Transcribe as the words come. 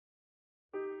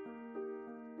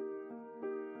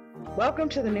Welcome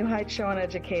to the New Heights Show on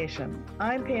Education.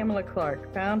 I'm Pamela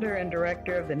Clark, founder and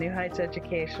director of the New Heights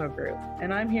Educational Group,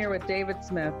 and I'm here with David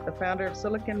Smith, the founder of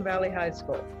Silicon Valley High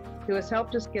School, who has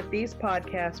helped us get these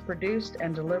podcasts produced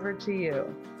and delivered to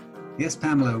you. Yes,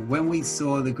 Pamela, when we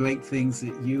saw the great things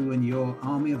that you and your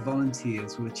army of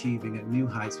volunteers were achieving at New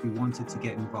Heights, we wanted to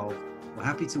get involved. We're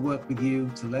happy to work with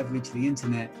you to leverage the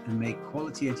internet and make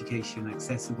quality education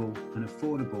accessible and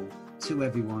affordable to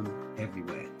everyone,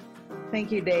 everywhere. Thank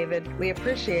you, David. We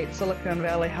appreciate Silicon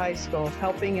Valley High School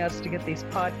helping us to get these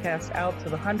podcasts out to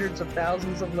the hundreds of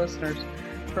thousands of listeners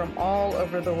from all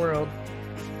over the world.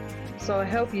 So I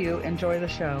hope you enjoy the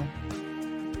show.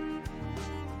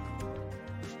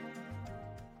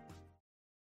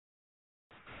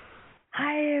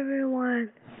 Hi,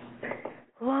 everyone.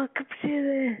 Welcome to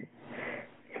the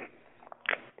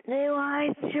New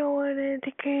Heights Show on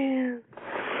Education.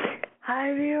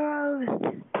 I'm your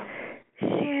host,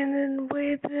 Shannon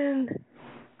Williamson,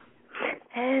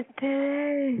 and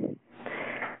today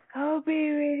I'll be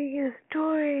reading a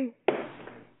story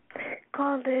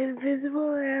called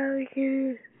Invisible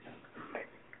Alligators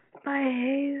by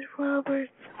Hayes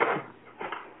Roberts.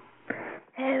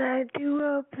 And I do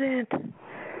hope that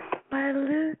my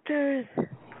listeners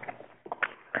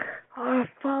are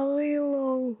following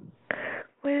along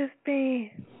with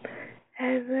me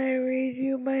as I read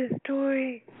you my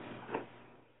story.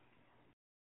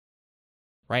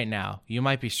 Right now, you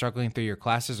might be struggling through your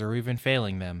classes or even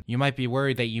failing them. You might be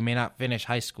worried that you may not finish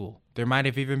high school. There might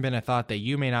have even been a thought that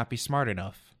you may not be smart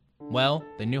enough. Well,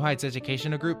 the New Heights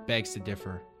Educational Group begs to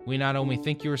differ. We not only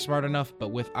think you are smart enough, but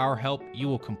with our help, you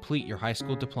will complete your high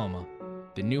school diploma.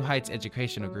 The New Heights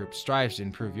Educational Group strives to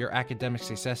improve your academic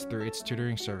success through its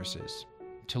tutoring services.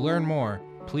 To learn more,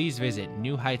 please visit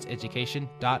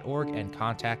newheightseducation.org and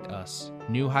contact us.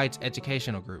 New Heights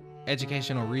Educational Group.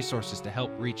 Educational resources to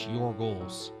help reach your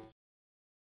goals.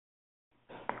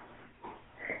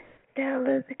 Now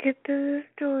let's get to the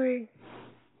story.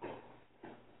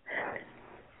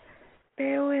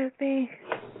 Bear with me,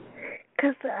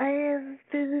 because I have a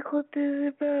physical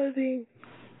disability.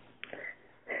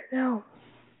 So,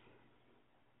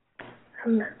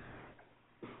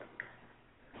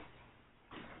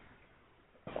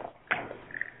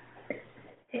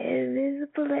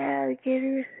 Invisible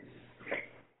Alligators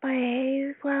by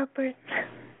Hayes Roberts.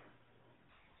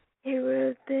 He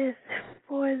wrote this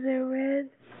for the Red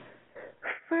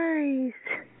Furries.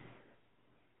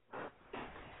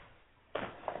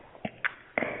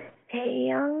 A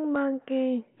young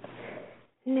monkey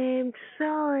named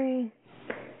Sorry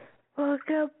woke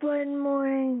up one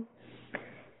morning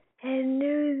and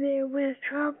knew there was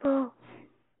trouble.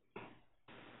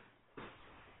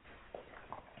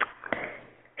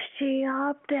 She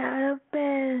hopped out of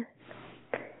bed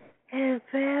and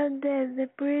found that the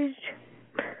bridge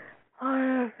on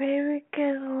her favorite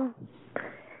castle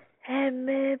had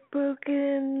been broken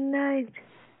in the night,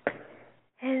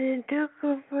 and it took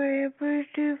her forever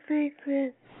to fix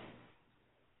it.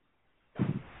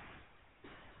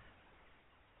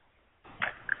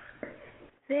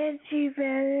 Then she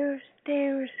found her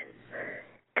stairs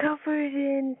covered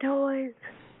in toys.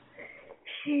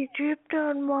 She tripped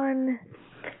on one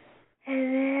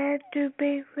and had to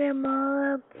pick them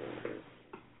all up.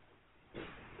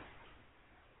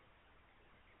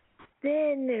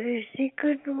 Then she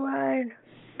could ride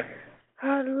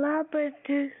her lapa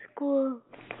to school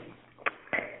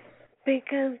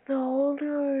because the whole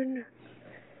herd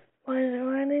was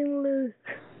running loose.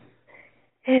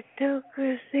 It took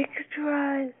her 6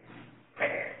 tries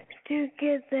to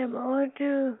get them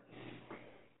onto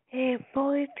a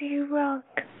pointy rock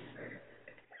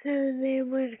so they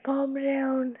would calm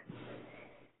down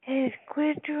and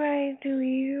quit trying to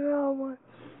eat her homework.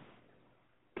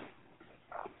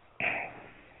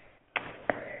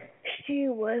 She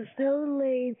was so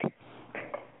late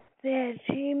that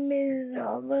she missed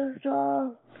almost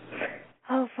all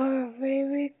of her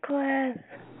favorite class,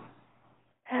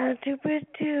 Algebra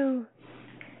 2,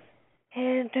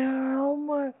 and her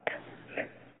homework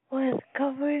was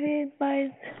covered in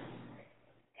bites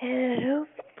and hoof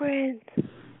prints.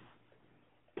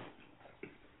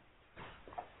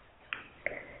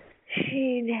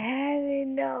 She'd had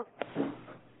enough.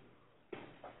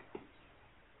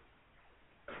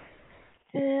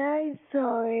 Tonight,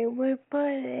 Sorry, we put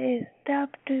a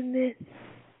stop to this.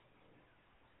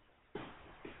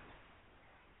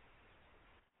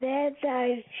 That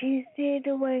night, she stayed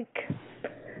awake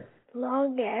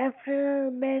long after her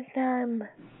bedtime,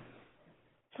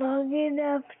 long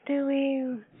enough to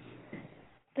hear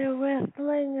the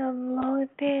rustling of long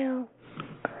tail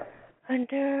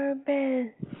under her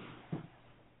bed.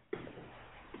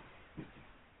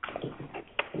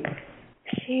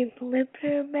 She flipped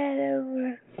her bed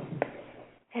over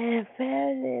and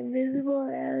found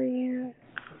invisible alligators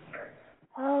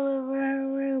all over her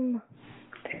room.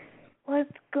 What's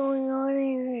going on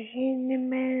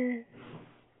here?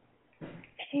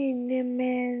 She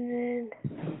demanded.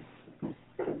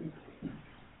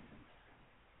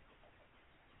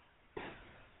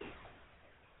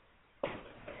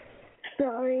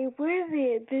 Sorry, we're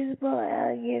the invisible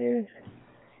alligators,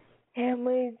 and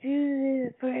we do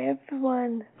this for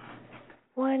everyone.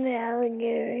 One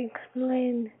alligator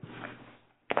explained.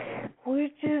 We're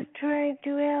just trying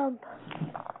to help.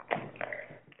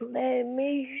 Let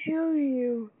me show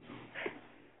you.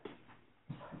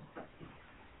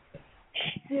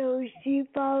 So she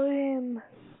followed him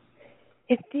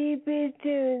deep into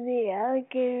the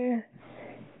alligator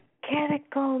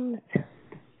catacombs.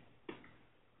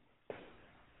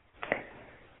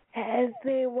 As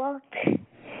they walked,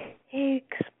 he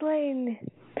explained,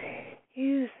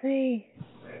 you see,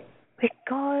 we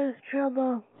cause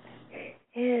trouble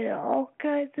in all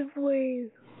kinds of ways.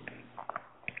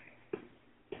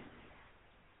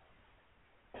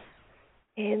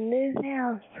 In this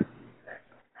house,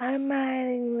 I'm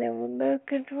hiding the remote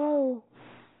control,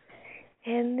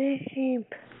 and this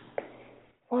sheep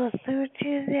will search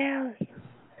his house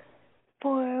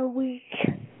for a week.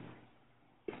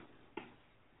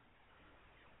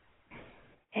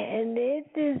 And in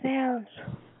this house,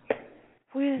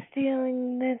 we're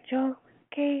stealing the chocolate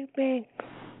cake mix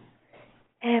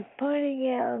and putting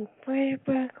out fresh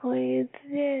broccoli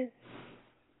instead.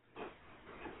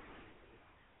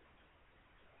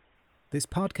 This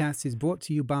podcast is brought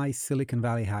to you by Silicon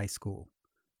Valley High School,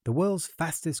 the world's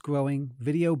fastest growing,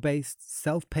 video-based,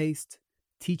 self-paced,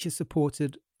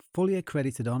 teacher-supported, fully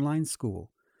accredited online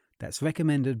school that's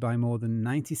recommended by more than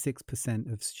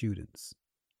 96% of students.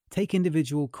 Take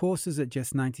individual courses at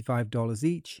just $95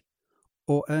 each,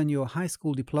 or earn your high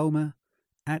school diploma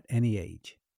at any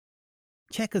age.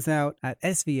 Check us out at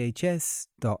svhs.co.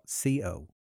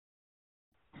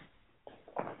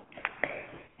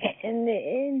 And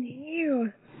in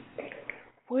here,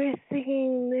 we're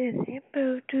singing this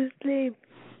hippo to sleep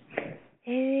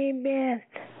in a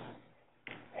bath,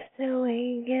 so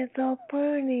he gets all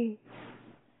pruny.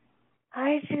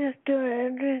 I just don't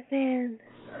understand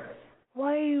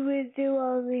why you would do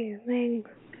all these things.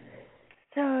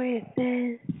 Sorry,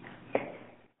 said.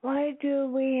 Why do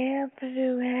we have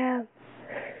to have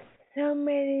so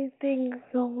many things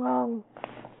go wrong?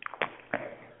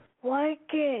 Why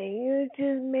can't you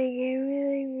just make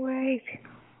everything right?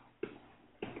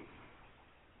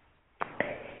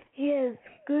 Yes,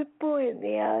 good point,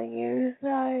 the alligator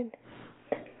sighed.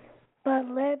 But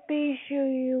let me show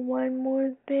you one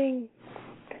more thing.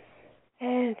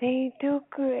 As he took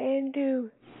her into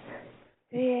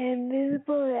the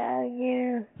invisible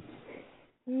alligator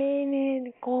main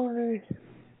headquarters.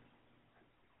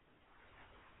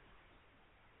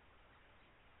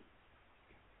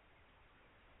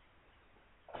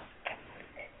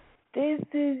 This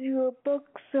is your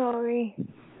book, sorry.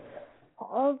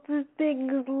 All the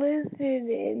things listed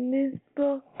in this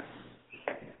book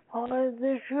are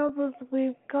the troubles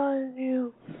we've caused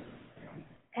you,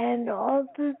 and all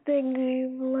the things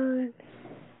you've learned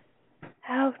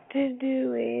how to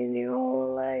do in your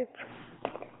whole life.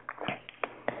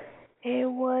 It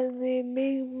was a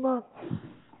big book.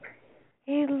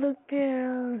 He looked at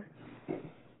her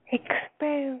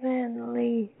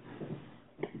expectantly.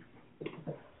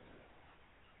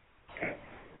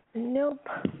 Nope,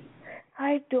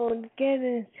 I don't get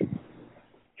it,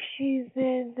 she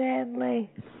said sadly,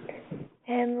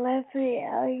 and left the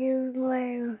alligator's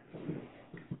lair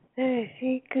so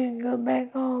she could go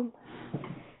back home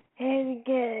and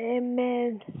get in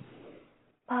bed.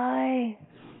 Bye.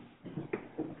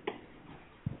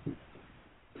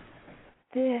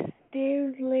 The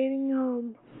stairs leading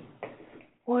home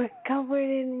were covered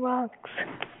in rocks.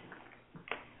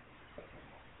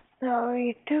 So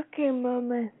it took a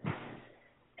moment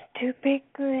to pick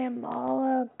them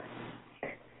all up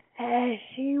as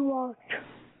she walked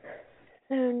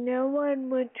so no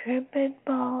one would trip and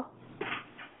fall.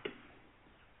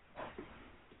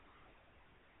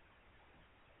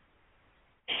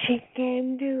 She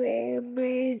came to a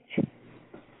bridge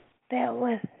that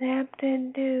was snapped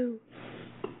in two.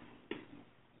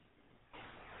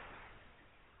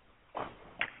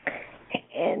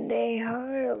 And a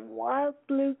herd of wild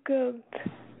blue goats,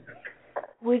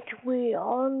 which we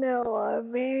all know are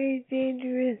very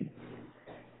dangerous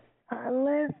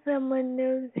unless someone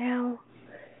knows how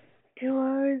to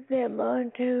herd them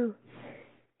onto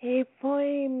a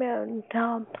pointy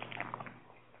mountaintop.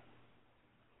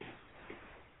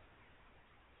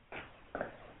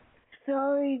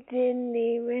 Sorry didn't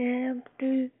even have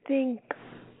to think.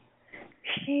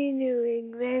 She knew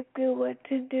exactly what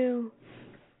to do.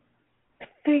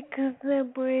 Fix the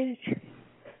bridge,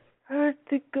 hurt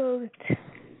the goats,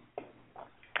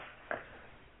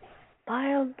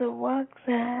 piled the rocks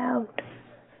out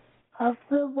of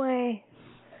the way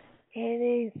in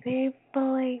a safe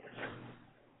place,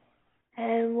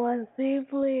 and was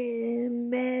safely in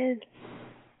bed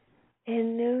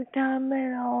in no time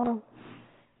at all,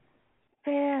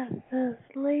 fast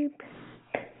asleep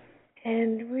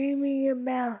and dreaming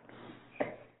about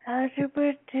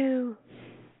Algebra 2.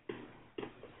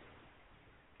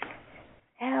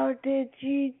 How did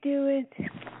she do it?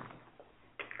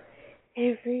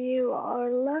 If you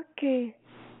are lucky,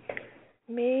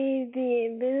 maybe the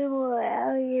invisible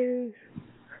aliens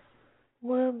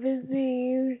will visit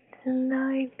you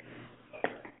tonight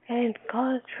and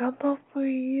cause trouble for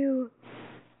you.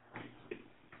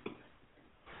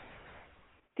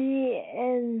 The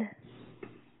end.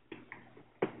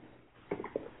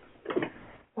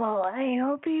 Well, I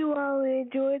hope you all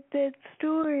enjoyed that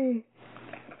story.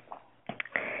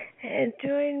 And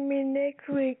join me next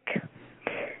week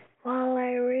while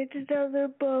I read another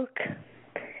book.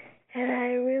 And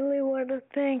I really want to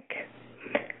thank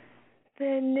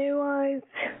the New Heights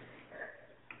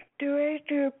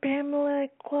director, Pamela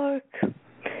Clark,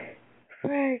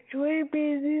 for joining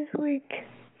me this week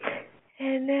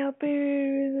and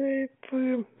helping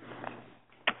me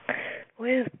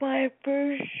with my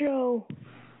first show.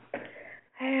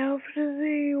 I hope to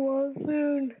see you all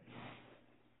soon.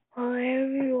 I'll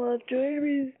have you all join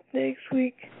me next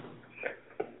week.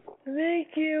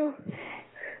 Thank you.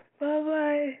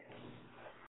 Bye-bye.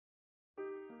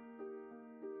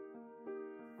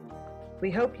 We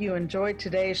hope you enjoyed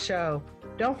today's show.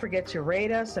 Don't forget to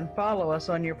rate us and follow us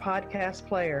on your podcast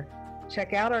player.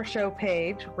 Check out our show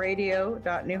page,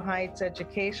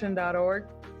 radio.newheightseducation.org,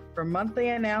 for monthly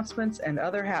announcements and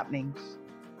other happenings.